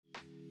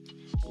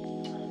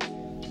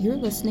You're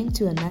listening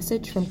to a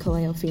message from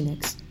Kaleo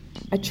Phoenix,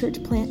 a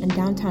church plant in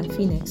downtown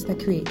Phoenix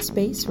that creates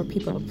space for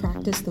people to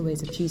practice the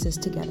ways of Jesus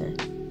together.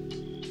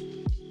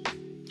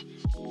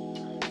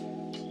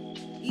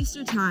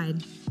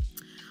 Eastertide.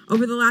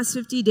 Over the last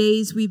 50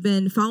 days, we've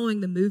been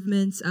following the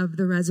movements of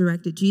the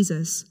resurrected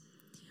Jesus.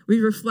 We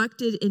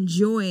reflected in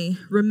joy,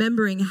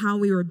 remembering how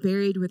we were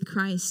buried with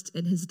Christ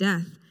in his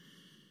death,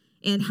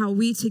 and how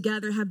we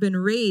together have been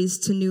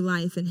raised to new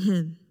life in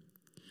him.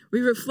 We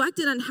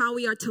reflected on how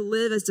we are to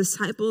live as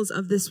disciples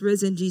of this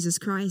risen Jesus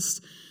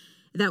Christ,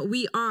 that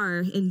we are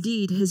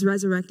indeed his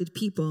resurrected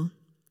people.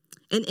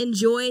 And in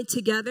joy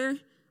together,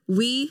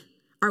 we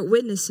are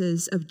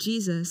witnesses of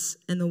Jesus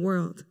in the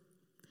world.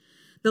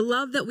 The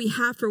love that we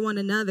have for one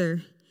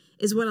another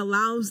is what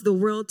allows the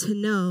world to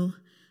know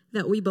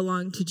that we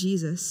belong to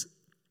Jesus.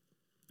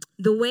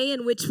 The way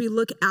in which we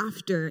look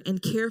after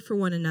and care for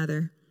one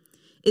another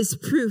is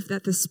proof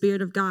that the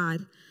Spirit of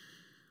God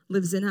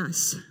lives in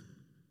us.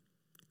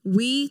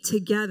 We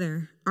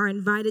together are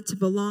invited to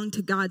belong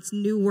to God's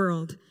new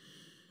world,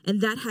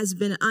 and that has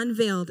been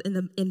unveiled in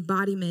the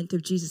embodiment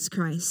of Jesus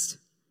Christ.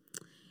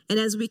 And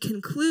as we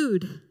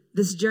conclude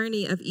this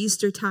journey of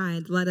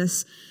Eastertide, let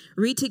us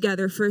read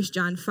together 1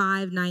 John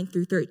 5, 9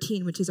 through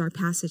 13, which is our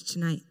passage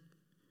tonight.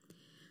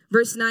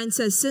 Verse 9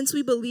 says, "Since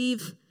we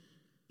believe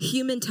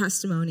human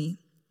testimony,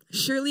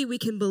 surely we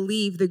can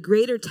believe the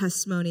greater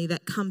testimony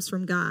that comes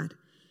from God.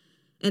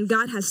 And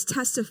God has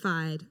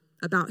testified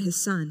about his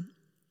Son.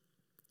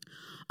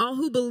 All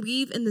who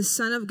believe in the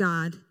Son of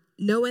God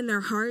know in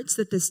their hearts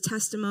that this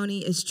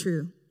testimony is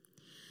true.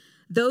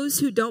 Those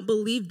who don't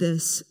believe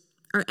this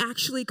are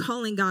actually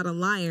calling God a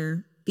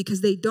liar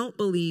because they don't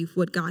believe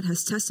what God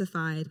has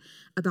testified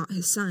about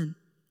his Son.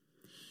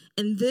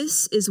 And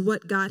this is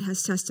what God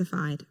has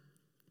testified.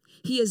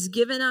 He has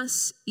given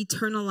us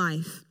eternal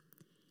life,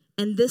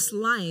 and this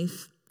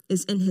life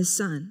is in his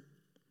Son.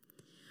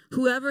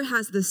 Whoever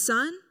has the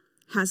Son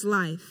has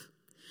life.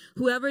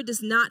 Whoever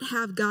does not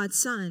have God's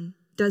Son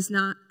does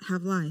not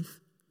have life.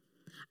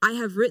 I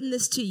have written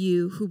this to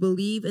you who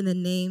believe in the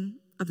name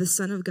of the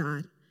Son of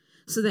God,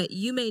 so that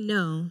you may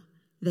know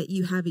that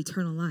you have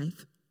eternal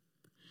life."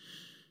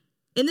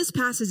 In this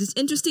passage, it's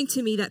interesting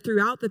to me that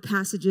throughout the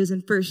passages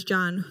in 1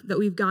 John that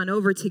we've gone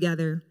over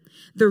together,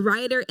 the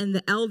writer and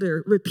the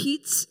elder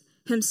repeats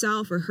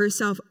himself or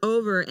herself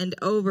over and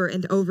over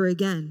and over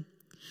again.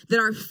 That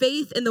our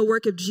faith in the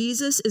work of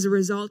Jesus is a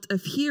result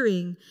of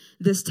hearing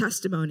this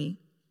testimony.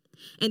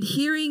 And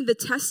hearing the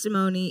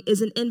testimony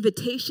is an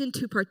invitation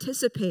to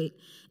participate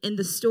in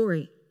the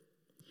story.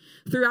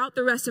 Throughout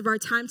the rest of our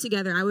time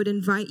together, I would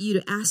invite you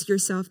to ask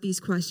yourself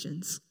these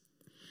questions.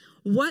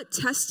 What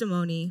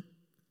testimony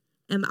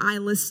am I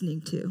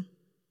listening to?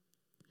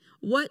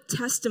 What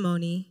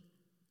testimony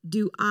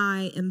do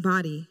I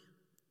embody?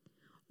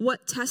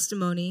 What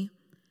testimony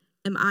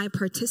am I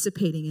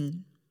participating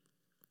in?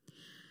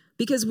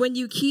 Because when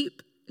you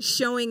keep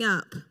showing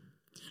up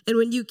and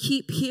when you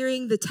keep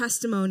hearing the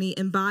testimony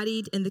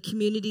embodied in the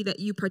community that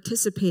you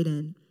participate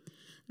in,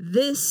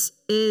 this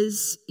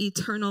is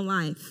eternal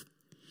life.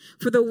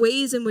 For the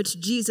ways in which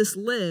Jesus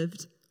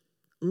lived,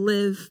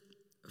 live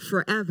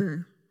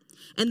forever.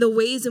 And the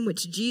ways in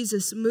which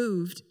Jesus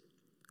moved,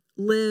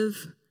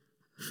 live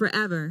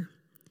forever.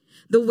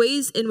 The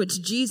ways in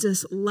which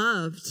Jesus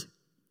loved,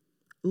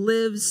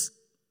 lives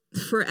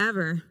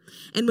forever.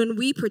 And when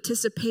we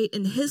participate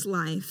in his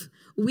life,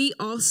 we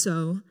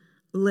also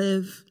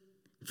live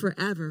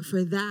forever,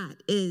 for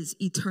that is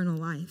eternal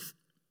life.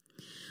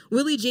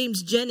 Willie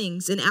James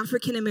Jennings, an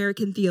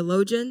African-American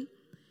theologian,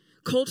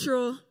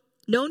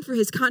 known for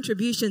his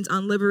contributions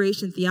on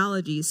liberation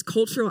theologies,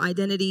 cultural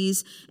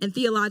identities, and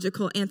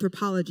theological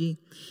anthropology.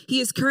 He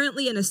is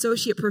currently an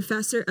associate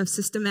professor of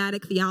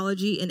systematic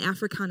theology and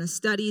Africana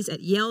studies at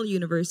Yale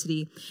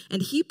University,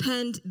 and he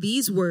penned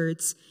these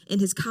words in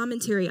his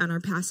commentary on our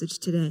passage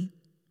today.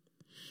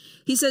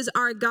 He says,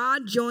 "Our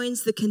God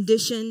joins the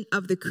condition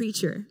of the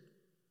creature.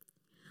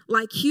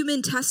 Like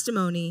human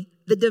testimony,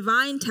 the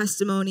divine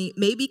testimony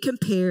may be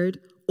compared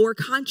or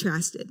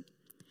contrasted.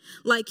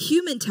 Like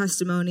human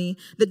testimony,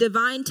 the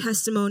divine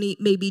testimony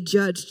may be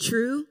judged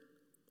true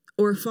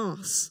or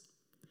false.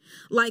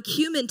 Like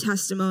human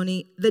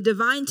testimony, the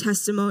divine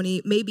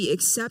testimony may be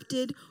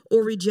accepted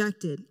or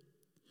rejected.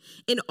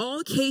 In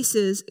all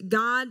cases,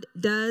 God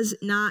does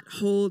not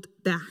hold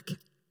back.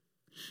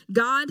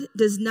 God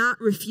does not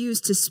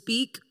refuse to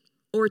speak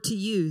or to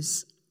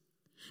use.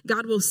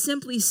 God will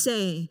simply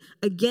say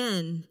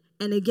again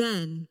and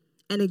again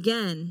and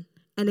again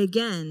and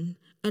again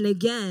and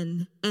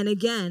again and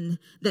again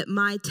that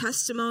my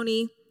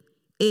testimony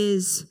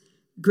is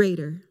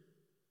greater."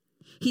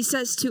 He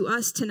says to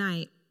us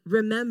tonight,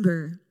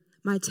 remember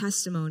my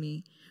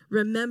testimony.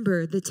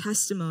 Remember the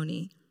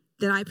testimony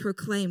that I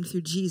proclaimed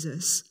through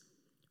Jesus.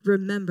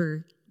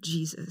 Remember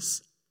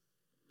Jesus.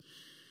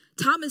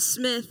 Thomas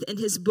Smith, in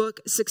his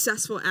book,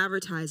 Successful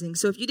Advertising.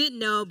 So if you didn't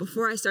know,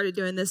 before I started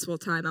doing this full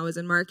time, I was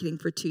in marketing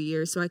for 2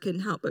 years, so I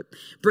couldn't help but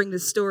bring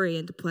this story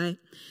into play.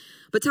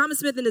 But Thomas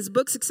Smith, in his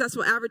book,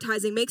 Successful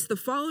Advertising, makes the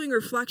following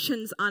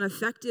reflections on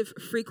effective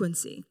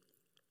frequency.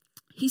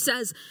 He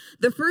says,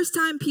 the first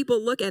time people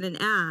look at an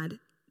ad,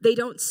 they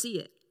don't see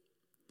it.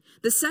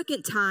 The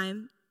second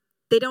time,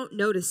 they don't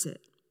notice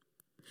it.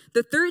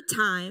 The third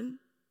time,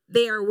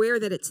 they are aware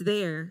that it's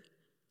there.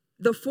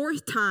 The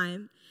fourth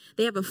time,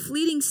 they have a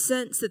fleeting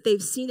sense that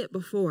they've seen it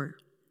before.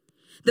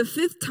 The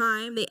fifth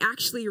time, they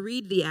actually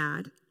read the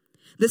ad.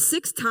 The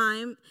sixth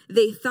time,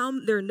 they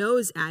thumb their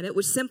nose at it,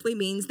 which simply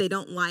means they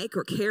don't like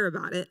or care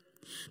about it.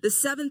 The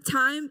seventh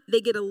time,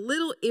 they get a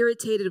little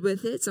irritated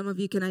with it. Some of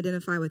you can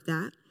identify with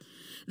that.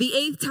 The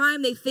eighth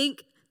time, they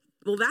think,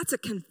 well, that's a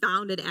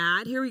confounded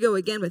ad. Here we go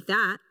again with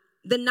that.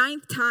 The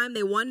ninth time,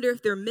 they wonder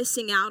if they're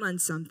missing out on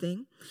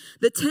something.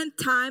 The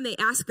 10th time, they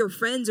ask their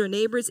friends or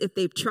neighbors if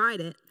they've tried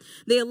it.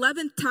 The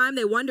 11th time,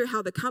 they wonder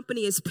how the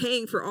company is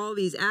paying for all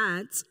these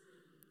ads.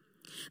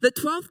 The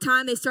 12th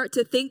time, they start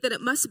to think that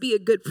it must be a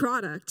good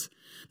product.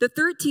 The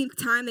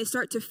 13th time, they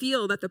start to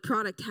feel that the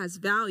product has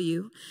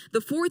value. The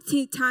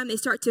 14th time, they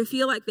start to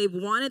feel like they've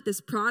wanted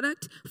this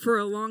product for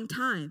a long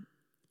time.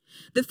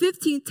 The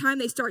 15th time,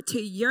 they start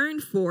to yearn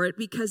for it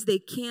because they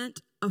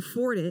can't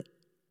afford it.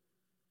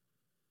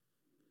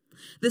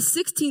 The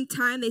 16th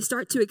time, they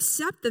start to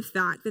accept the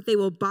fact that they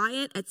will buy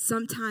it at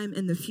some time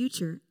in the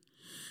future.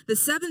 The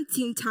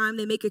 17th time,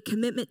 they make a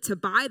commitment to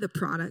buy the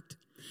product.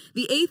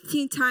 The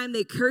 18th time,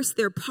 they curse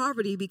their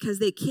poverty because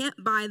they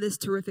can't buy this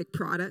terrific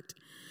product.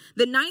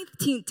 The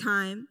 19th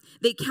time,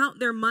 they count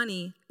their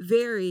money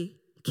very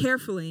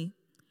carefully.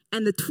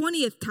 And the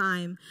 20th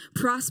time,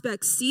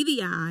 prospects see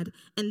the ad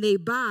and they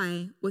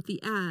buy what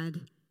the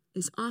ad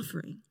is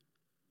offering.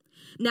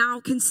 Now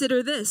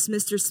consider this,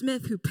 Mr.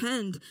 Smith, who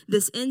penned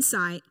this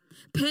insight,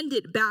 penned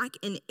it back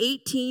in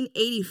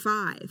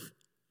 1885.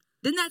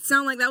 Didn't that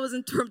sound like that was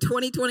from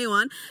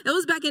 2021? It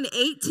was back in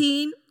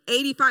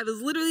 1885. It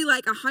was literally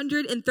like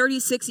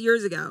 136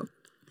 years ago.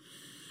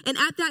 And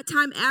at that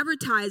time,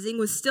 advertising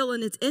was still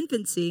in its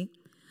infancy,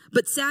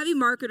 but savvy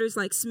marketers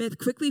like Smith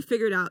quickly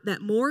figured out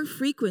that more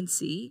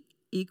frequency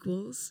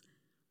equals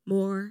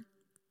more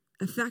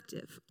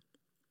effective.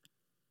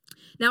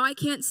 Now, I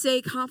can't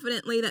say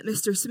confidently that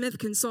Mr. Smith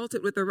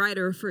consulted with the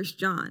writer of 1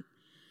 John,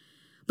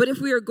 but if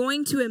we are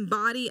going to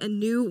embody a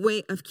new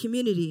way of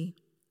community,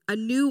 a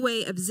new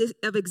way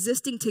of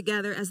existing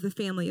together as the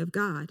family of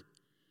God,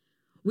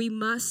 we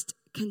must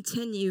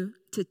continue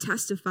to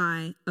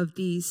testify of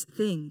these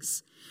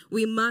things.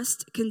 We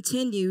must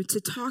continue to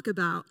talk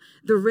about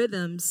the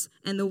rhythms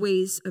and the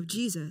ways of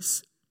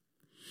Jesus.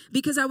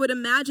 Because I would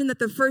imagine that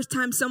the first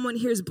time someone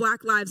hears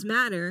Black Lives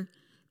Matter,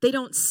 they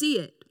don't see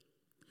it.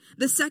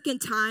 The second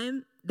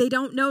time, they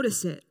don't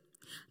notice it.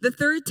 The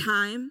third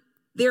time,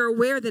 they're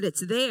aware that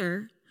it's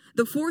there.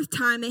 The fourth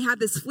time, they have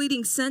this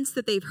fleeting sense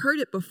that they've heard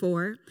it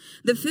before.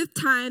 The fifth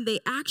time, they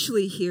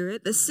actually hear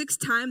it. The sixth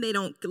time, they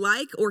don't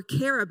like or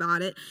care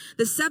about it.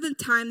 The seventh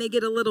time, they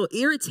get a little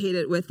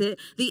irritated with it.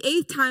 The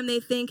eighth time, they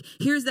think,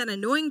 here's that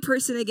annoying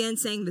person again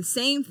saying the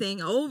same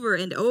thing over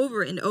and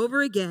over and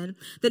over again.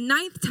 The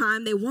ninth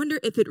time, they wonder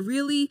if it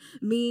really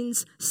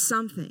means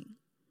something.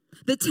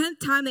 The 10th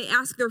time, they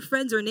ask their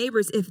friends or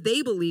neighbors if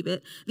they believe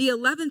it. The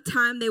 11th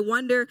time, they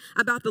wonder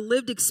about the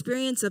lived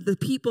experience of the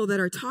people that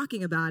are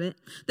talking about it.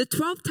 The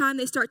 12th time,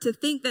 they start to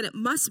think that it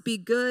must be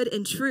good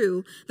and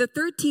true. The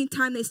 13th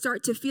time, they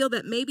start to feel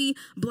that maybe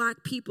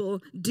Black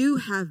people do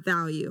have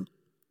value.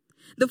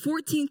 The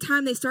 14th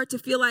time, they start to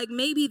feel like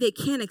maybe they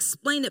can't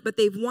explain it, but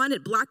they've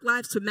wanted Black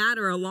lives to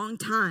matter a long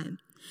time.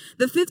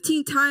 The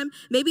 15th time,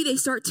 maybe they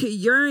start to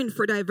yearn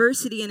for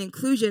diversity and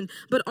inclusion,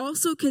 but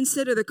also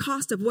consider the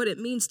cost of what it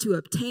means to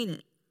obtain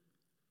it.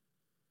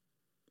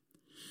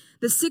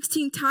 The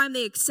 16th time,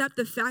 they accept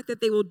the fact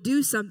that they will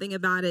do something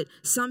about it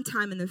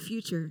sometime in the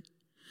future.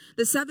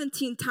 The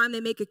 17th time, they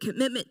make a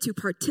commitment to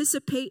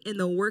participate in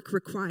the work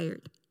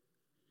required.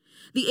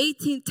 The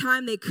 18th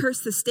time, they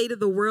curse the state of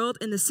the world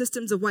and the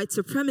systems of white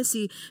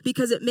supremacy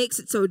because it makes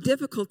it so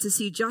difficult to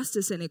see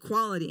justice and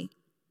equality.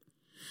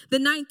 The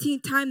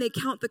 19th time, they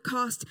count the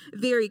cost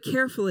very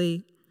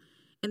carefully.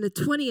 And the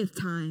 20th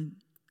time,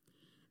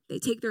 they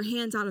take their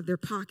hands out of their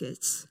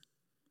pockets.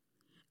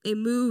 They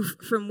move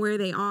from where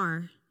they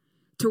are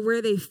to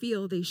where they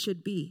feel they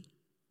should be.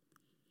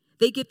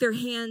 They get their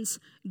hands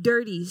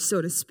dirty,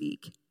 so to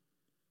speak.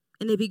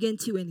 And they begin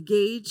to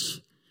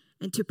engage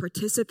and to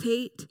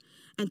participate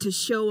and to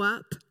show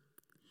up.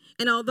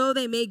 And although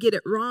they may get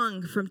it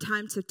wrong from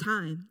time to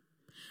time,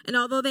 and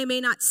although they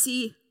may not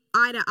see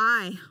eye to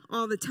eye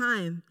all the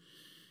time,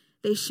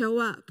 they show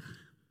up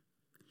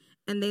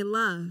and they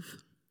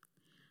love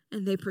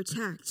and they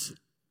protect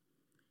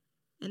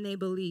and they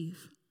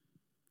believe.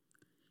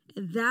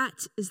 And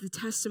that is the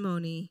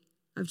testimony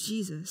of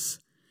Jesus.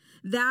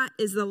 That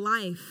is the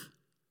life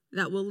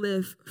that will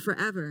live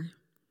forever.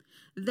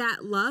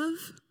 That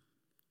love,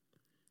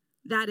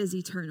 that is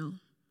eternal.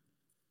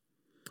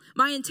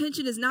 My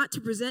intention is not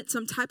to present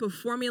some type of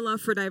formula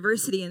for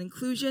diversity and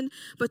inclusion,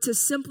 but to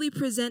simply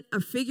present a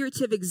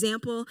figurative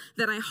example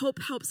that I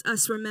hope helps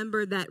us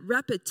remember that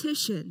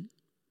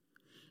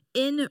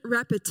in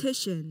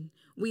repetition,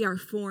 we are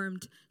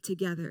formed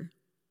together.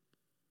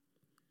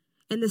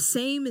 And the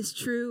same is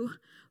true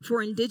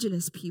for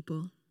Indigenous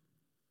people.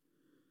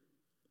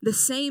 The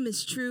same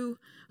is true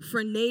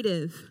for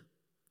Native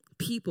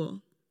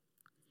people.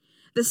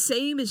 The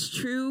same is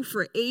true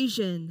for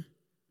Asian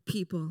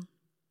people.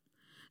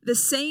 The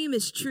same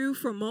is true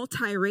for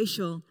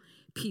multiracial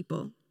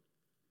people.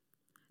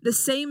 The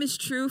same is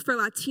true for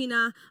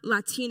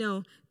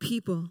Latino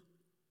people.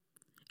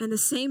 And the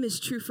same is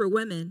true for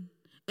women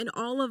and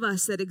all of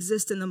us that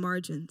exist in the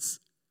margins.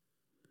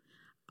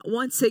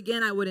 Once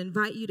again, I would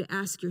invite you to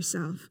ask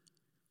yourself,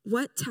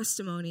 what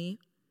testimony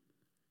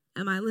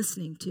am I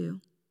listening to?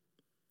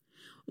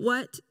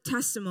 What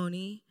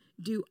testimony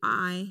do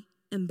I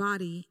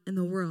embody in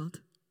the world?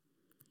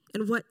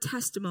 And what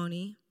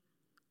testimony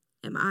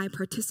am I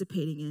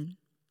participating in?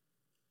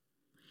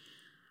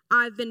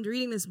 I've been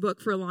reading this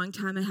book for a long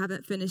time. I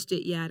haven't finished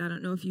it yet. I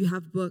don't know if you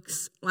have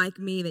books like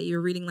me that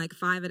you're reading like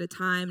 5 at a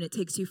time and it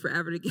takes you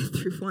forever to get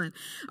through one.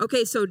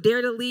 Okay, so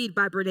Dare to Lead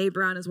by Brené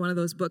Brown is one of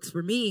those books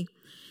for me.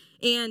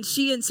 And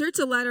she inserts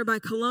a letter by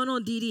Colonel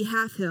D.D.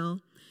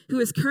 Halfhill, who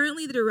is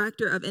currently the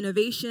Director of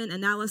Innovation,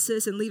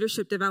 Analysis, and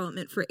Leadership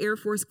Development for Air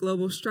Force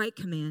Global Strike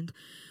Command,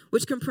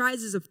 which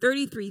comprises of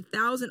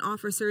 33,000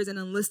 officers and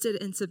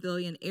enlisted and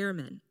civilian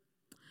airmen.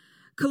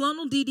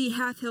 Colonel D.D.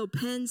 Halfhill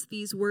pens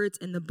these words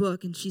in the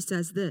book, and she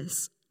says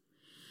this: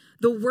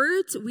 "The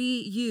words we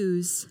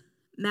use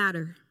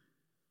matter,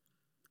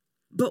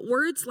 but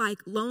words like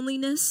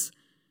loneliness,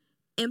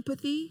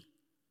 empathy,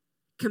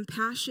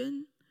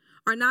 compassion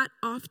are not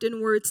often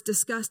words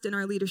discussed in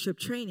our leadership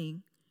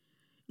training,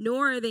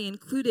 nor are they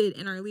included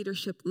in our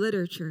leadership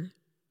literature.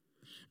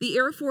 The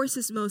Air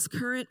Force's most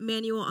current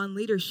manual on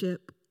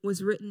leadership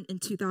was written in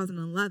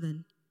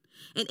 2011.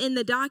 And in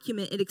the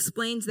document, it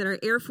explains that our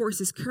Air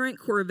Force's current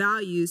core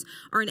values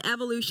are an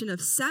evolution of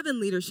 7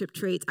 leadership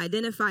traits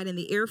identified in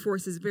the Air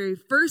Force's very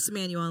first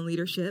manual on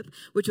leadership,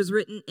 which was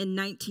written in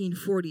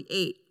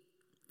 1948.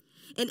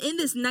 And in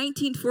this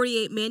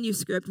 1948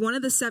 manuscript, one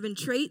of the 7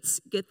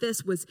 traits, get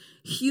this, was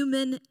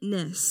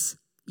humanness.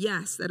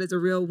 Yes, that is a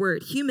real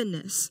word,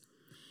 humanness.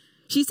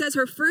 She says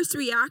her first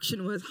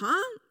reaction was,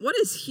 what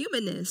is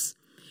humanness?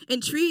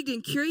 Intrigued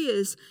and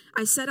curious,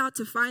 I set out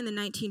to find the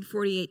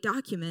 1948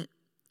 document.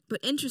 But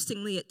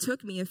interestingly, it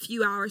took me a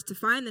few hours to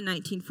find the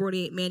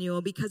 1948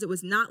 manual because it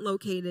was not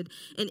located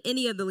in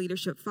any of the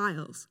leadership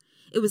files.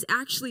 It was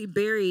actually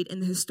buried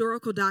in the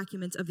historical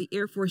documents of the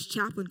Air Force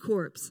Chaplain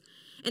Corps.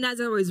 And as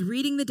I was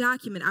reading the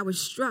document, I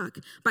was struck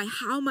by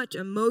how much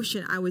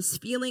emotion I was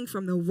feeling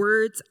from the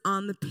words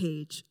on the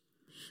page.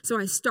 So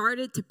I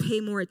started to pay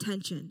more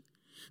attention.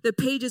 The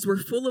pages were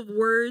full of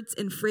words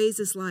and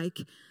phrases like,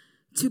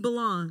 to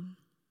belong,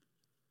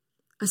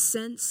 a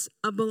sense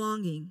of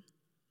belonging,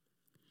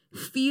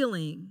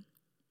 feeling,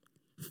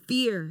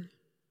 fear,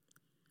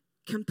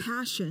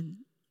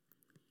 compassion,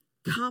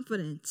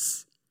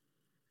 confidence,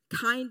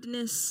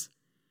 kindness,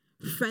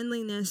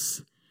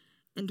 friendliness,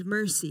 and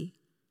mercy.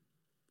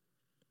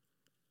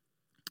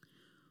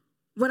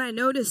 What I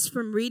noticed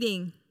from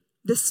reading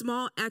this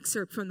small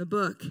excerpt from the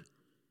book,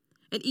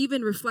 and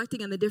even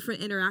reflecting on the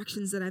different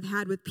interactions that I've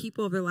had with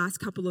people over the last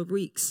couple of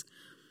weeks,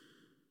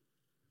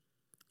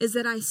 is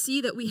that I see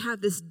that we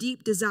have this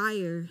deep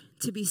desire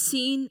to be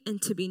seen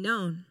and to be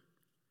known,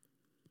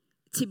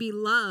 to be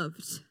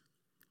loved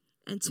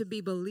and to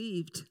be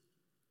believed,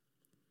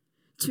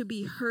 to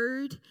be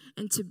heard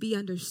and to be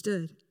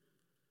understood.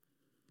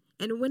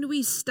 And when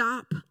we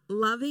stop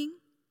loving,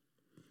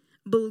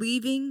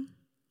 believing,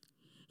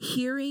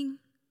 hearing,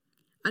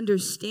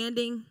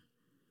 understanding,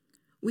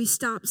 we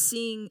stop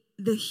seeing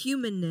the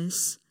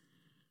humanness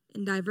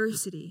in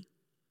diversity.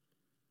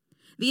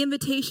 The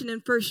invitation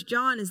in 1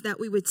 John is that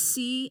we would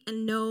see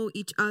and know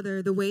each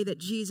other the way that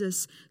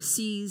Jesus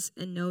sees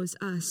and knows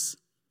us.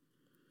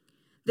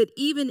 That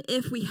even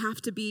if we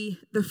have to be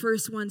the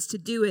first ones to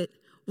do it,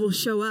 we'll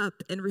show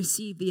up and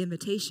receive the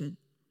invitation.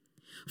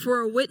 For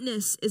a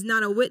witness is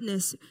not a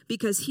witness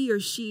because he or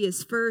she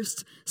is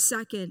first,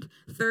 second,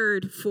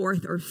 third,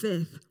 fourth, or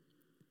fifth.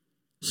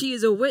 She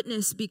is a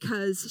witness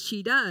because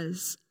she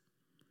does,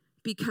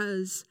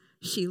 because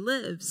she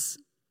lives,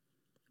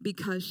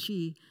 because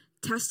she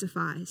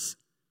testifies.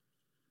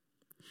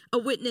 A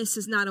witness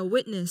is not a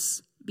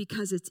witness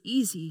because it's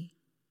easy.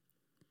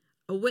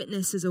 A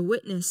witness is a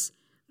witness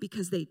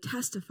because they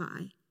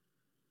testify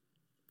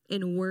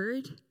in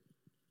word,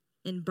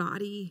 in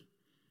body,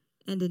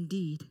 and in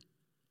deed.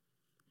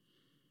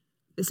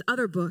 This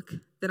other book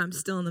that I'm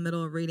still in the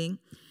middle of reading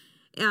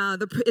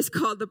is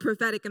called The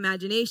Prophetic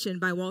Imagination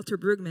by Walter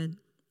Brueggemann.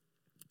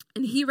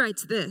 And he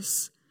writes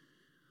this: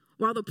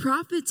 while the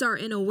prophets are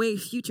in a way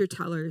future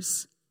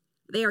tellers,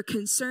 they are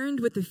concerned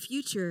with the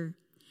future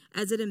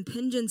as it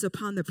impinges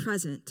upon the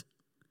present.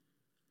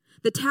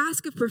 The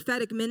task of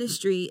prophetic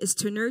ministry is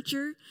to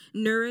nurture,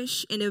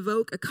 nourish, and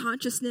evoke a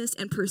consciousness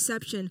and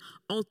perception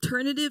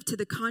alternative to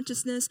the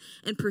consciousness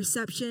and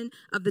perception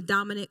of the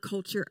dominant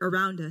culture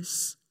around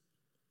us.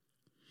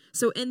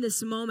 So in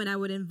this moment, I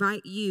would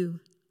invite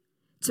you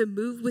to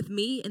move with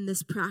me in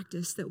this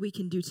practice that we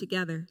can do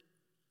together.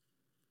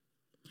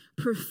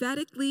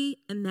 Prophetically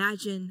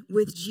imagine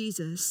with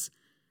Jesus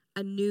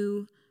a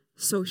new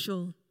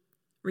social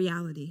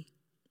reality.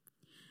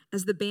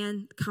 as the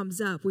band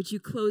comes up, would you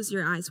close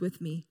your eyes with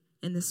me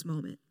in this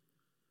moment?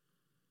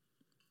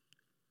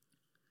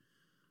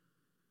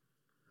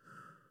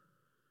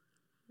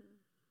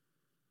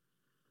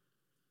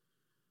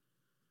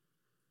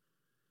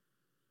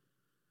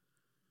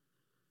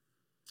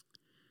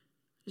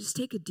 Just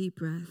take a deep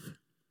breath.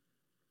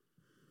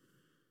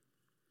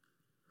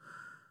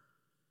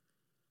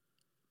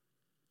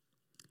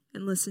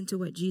 And listen to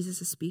what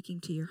Jesus is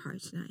speaking to your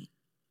heart tonight.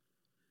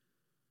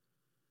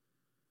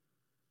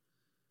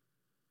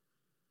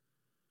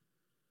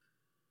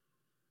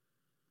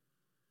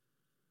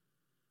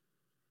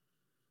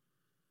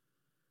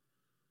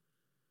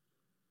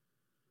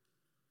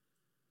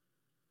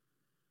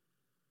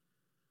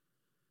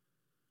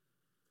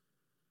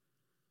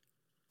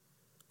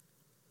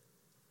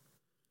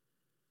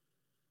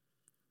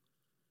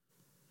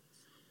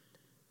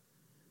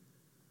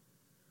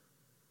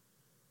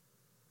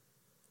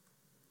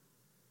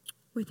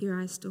 With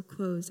your eyes still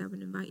closed, I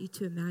would invite you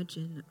to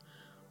imagine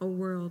a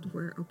world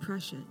where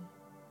oppression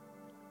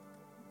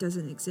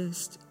doesn't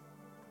exist.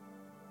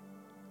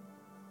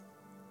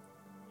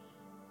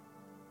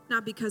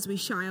 Not because we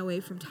shy away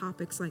from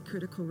topics like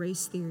critical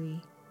race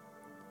theory,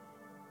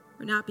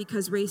 or not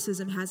because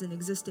racism hasn't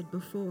existed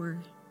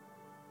before,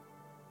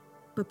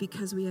 but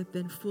because we have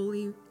been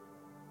fully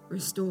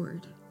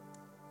restored.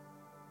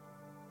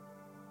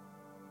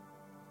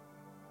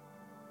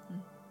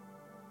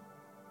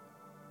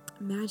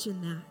 Imagine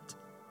that.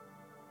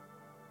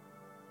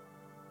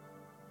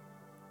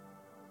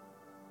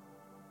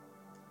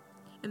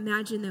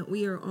 Imagine that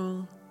we are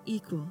all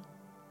equal.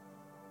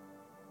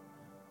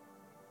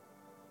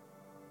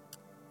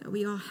 That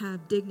we all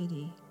have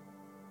dignity.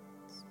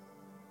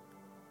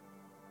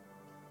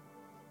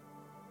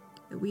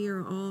 That we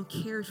are all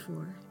cared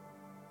for.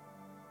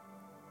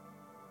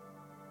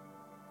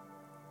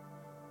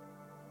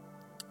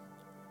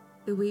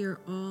 That we are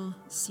all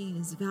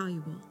seen as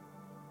valuable.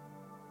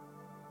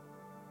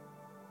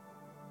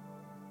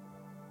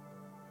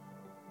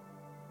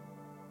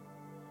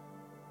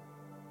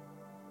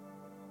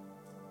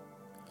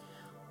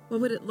 What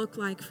would it look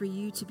like for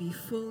you to be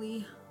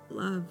fully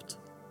loved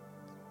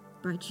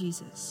by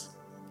Jesus?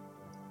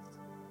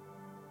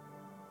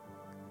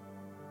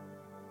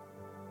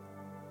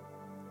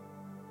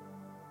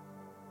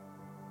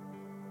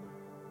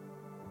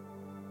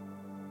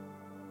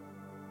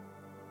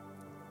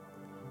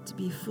 To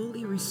be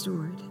fully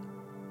restored.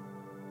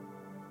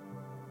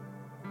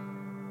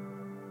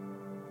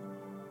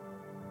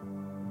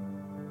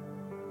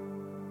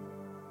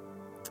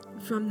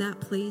 From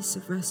that place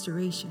of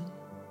restoration.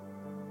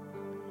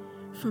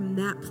 From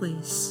that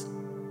place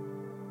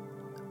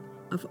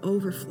of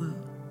overflow,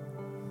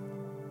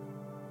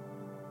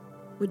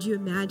 would you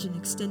imagine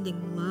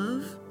extending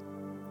love,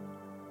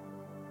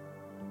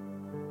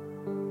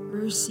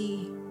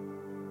 mercy,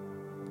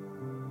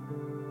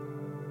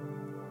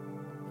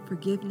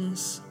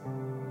 forgiveness,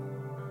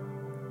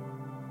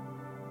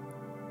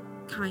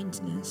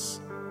 kindness,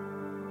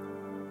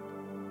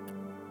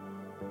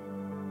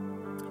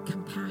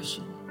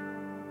 compassion,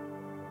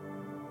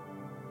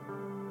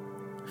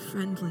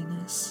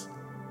 friendliness,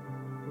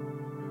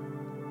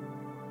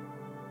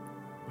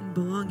 and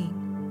belonging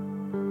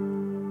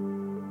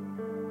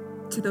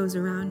to those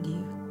around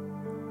you.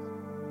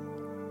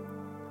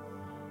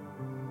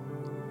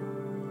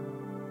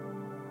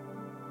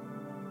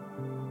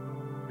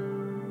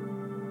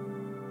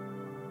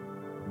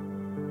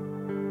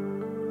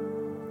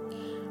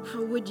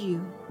 How would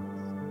you,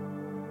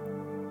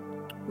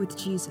 with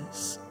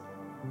Jesus,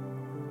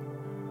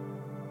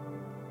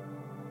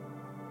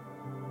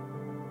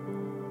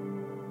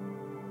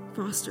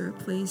 foster a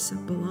place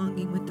of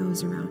belonging with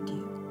those around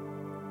you?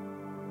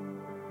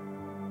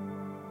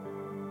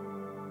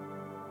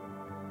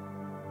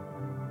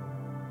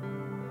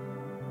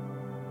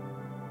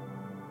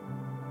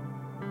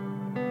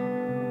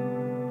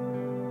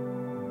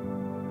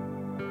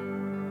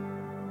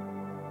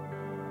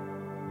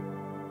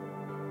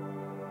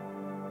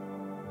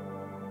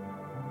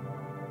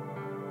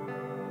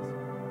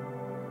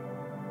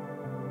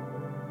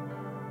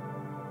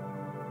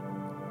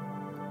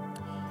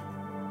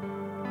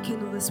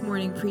 Kendall this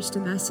morning preached a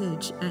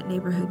message at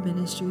Neighborhood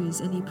Ministries,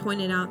 and he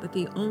pointed out that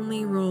the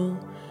only role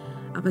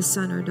of a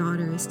son or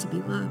daughter is to be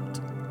loved.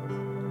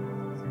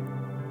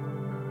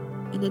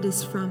 And it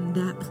is from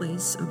that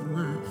place of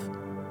love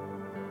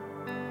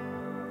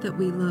that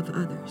we love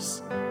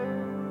others.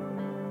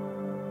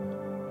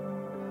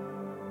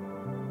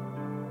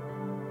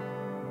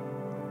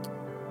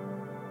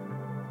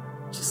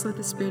 Just let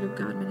the Spirit of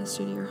God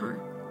minister to your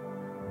heart.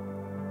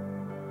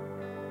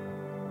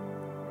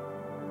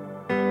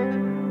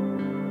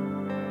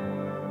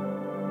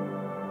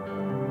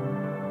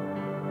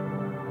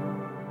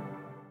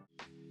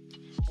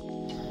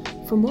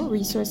 For more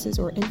resources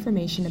or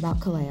information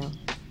about Kaleo,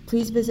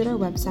 please visit our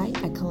website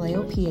at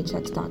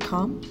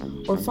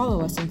kaleophx.com or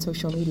follow us on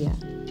social media.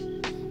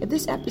 If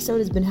this episode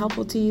has been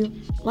helpful to you,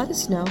 let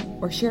us know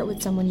or share it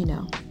with someone you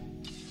know.